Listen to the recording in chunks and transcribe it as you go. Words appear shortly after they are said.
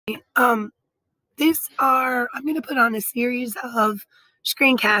Um, I'm going to put on a series of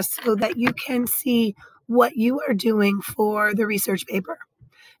screencasts so that you can see what you are doing for the research paper.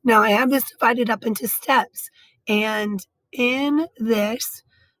 Now, I have this divided up into steps, and in this,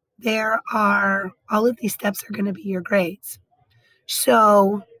 all of these steps are going to be your grades.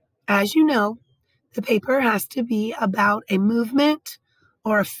 So, as you know, the paper has to be about a movement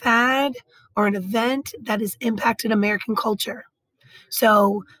or a fad or an event that has impacted American culture.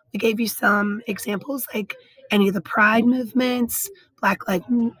 So we gave you some examples like any of the Pride movements,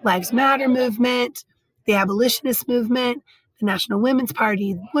 Lives Matter movement, the abolitionist movement, the National Women's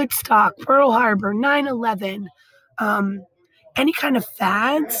Party, Woodstock, Pearl Harbor, 9/11, any kind of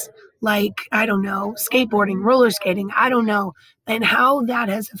fads like, I don't know, skateboarding, roller skating, I don't know, and how that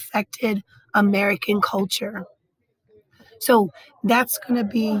has affected American culture. So that's going to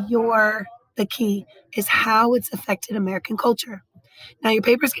be the key is how it's affected American culture. Now, your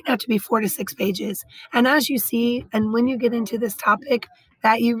paper's going to have to be 4 to 6 pages. And as you see, and when you get into this topic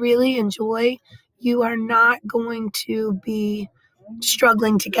that you really enjoy, you are not going to be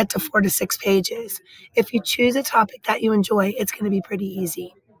struggling to get to 4 to 6 pages. If you choose a topic that you enjoy, it's going to be pretty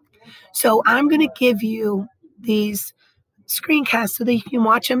easy. So I'm going to give you these screencasts so that you can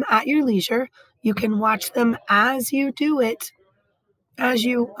watch them at your leisure. You can watch them as you do it, as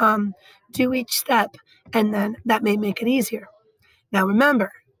you do each step, and then that may make it easier. Now,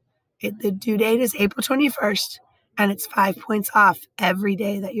 remember, the due date is April 21st, and it's 5 points off every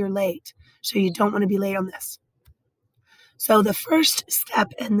day that you're late. So you don't want to be late on this. So the first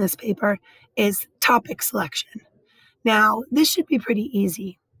step in this paper is topic selection. Now, this should be pretty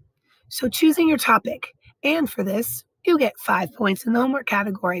easy. So choosing your topic, and for this, you get 5 points in the homework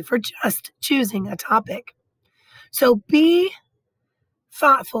category for just choosing a topic. So be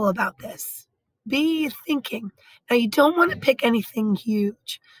thoughtful about this. Be thinking. Now, you don't want to pick anything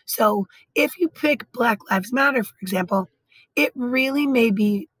huge. So if you pick Black Lives Matter, for example, it really may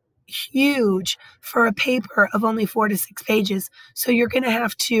be huge for a paper of only 4 to 6 pages. So you're going to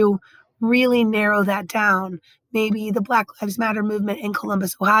have to really narrow that down. Maybe the Black Lives Matter movement in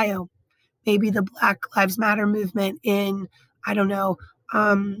Columbus, Ohio. Maybe the Black Lives Matter movement in, I don't know,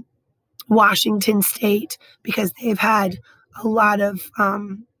 Washington State, because they've had a lot of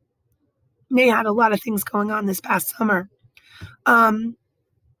things going on this past summer.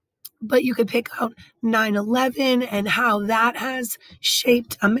 But you could pick out 9/11 and how that has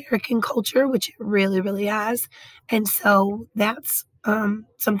shaped American culture, which it really, really has. And so that's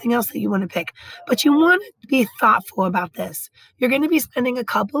something else that you want to pick. But you want to be thoughtful about this. You're going to be spending a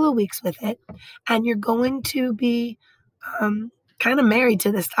couple of weeks with it, and you're going to be kind of married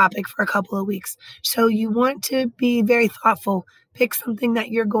to this topic for a couple of weeks. So you want to be very thoughtful. Pick something that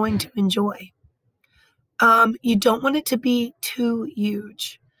you're going to enjoy. You don't want it to be too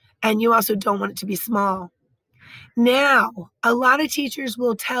huge, and you also don't want it to be small. Now, a lot of teachers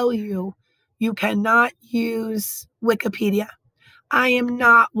will tell you you cannot use Wikipedia. I am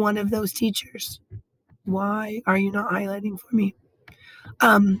not one of those teachers. Why are you not highlighting for me?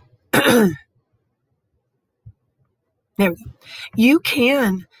 There we go. You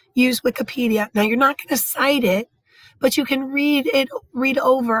can use Wikipedia. Now, you're not going to cite it, but you can read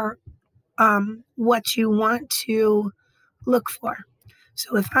over what you want to look for.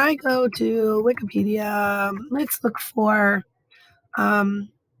 So if I go to Wikipedia, let's look for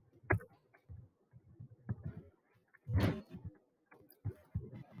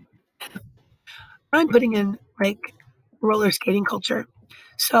I'm putting in like roller skating culture.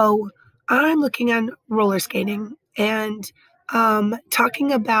 So I'm looking at roller skating and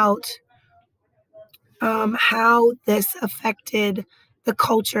talking about how this affected the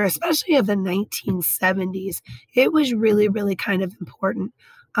culture, especially of the 1970s. It was really, really kind of important.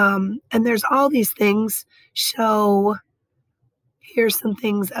 And there's all these things. So here's some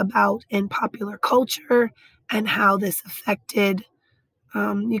things about in popular culture and how this affected.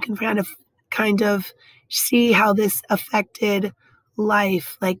 You can kind of see how this affected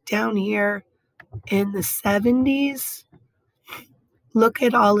life, like down here in the 70s. Look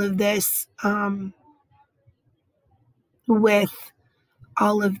at all of this with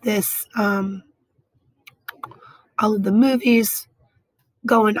all of this, all of the movies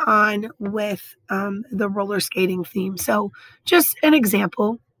going on with the roller skating theme. So just an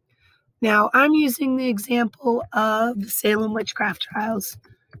example. Now I'm using the example of the Salem witchcraft trials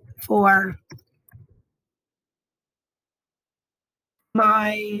for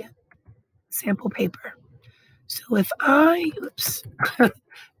my sample paper. So if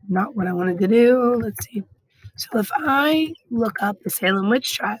not what I wanted to do. Let's see. So if I look up the Salem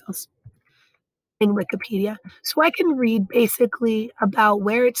witch trials, in Wikipedia. So I can read basically about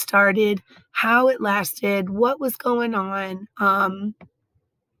where it started, how it lasted, what was going on.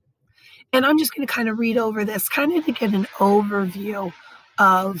 And I'm just going to kind of read over this, kind of to get an overview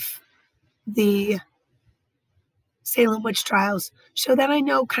of the Salem witch trials so that I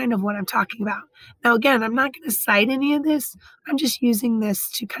know kind of what I'm talking about. Now, again, I'm not going to cite any of this. I'm just using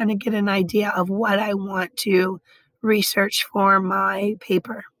this to kind of get an idea of what I want to research for my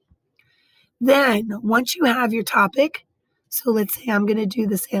paper. Then, once you have your topic, so let's say I'm going to do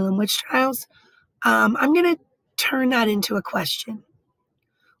the Salem witch trials, I'm going to turn that into a question.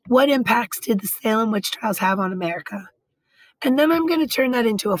 What impacts did the Salem witch trials have on America? And then I'm going to turn that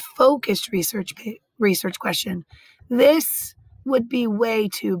into a focused research question. This would be way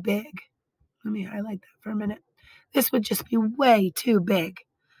too big. Let me highlight that for a minute. This would just be way too big.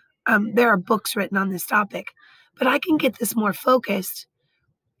 There are books written on this topic, but I can get this more focused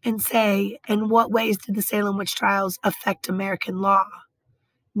and say, in what ways did the Salem witch trials affect American law?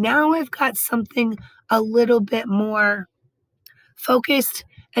 Now I've got something a little bit more focused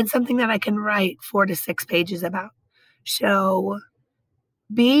and something that I can write 4 to 6 pages about. So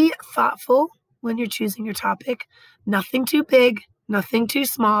be thoughtful when you're choosing your topic. Nothing too big, nothing too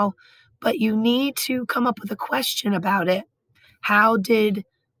small, but you need to come up with a question about it. How did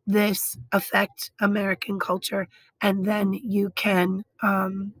this affect American culture? And then you can,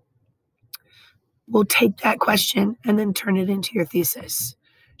 we'll take that question and then turn it into your thesis.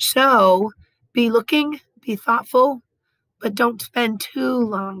 So be looking, be thoughtful, but don't spend too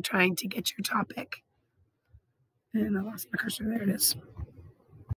long trying to get your topic. And I lost my cursor. There it is.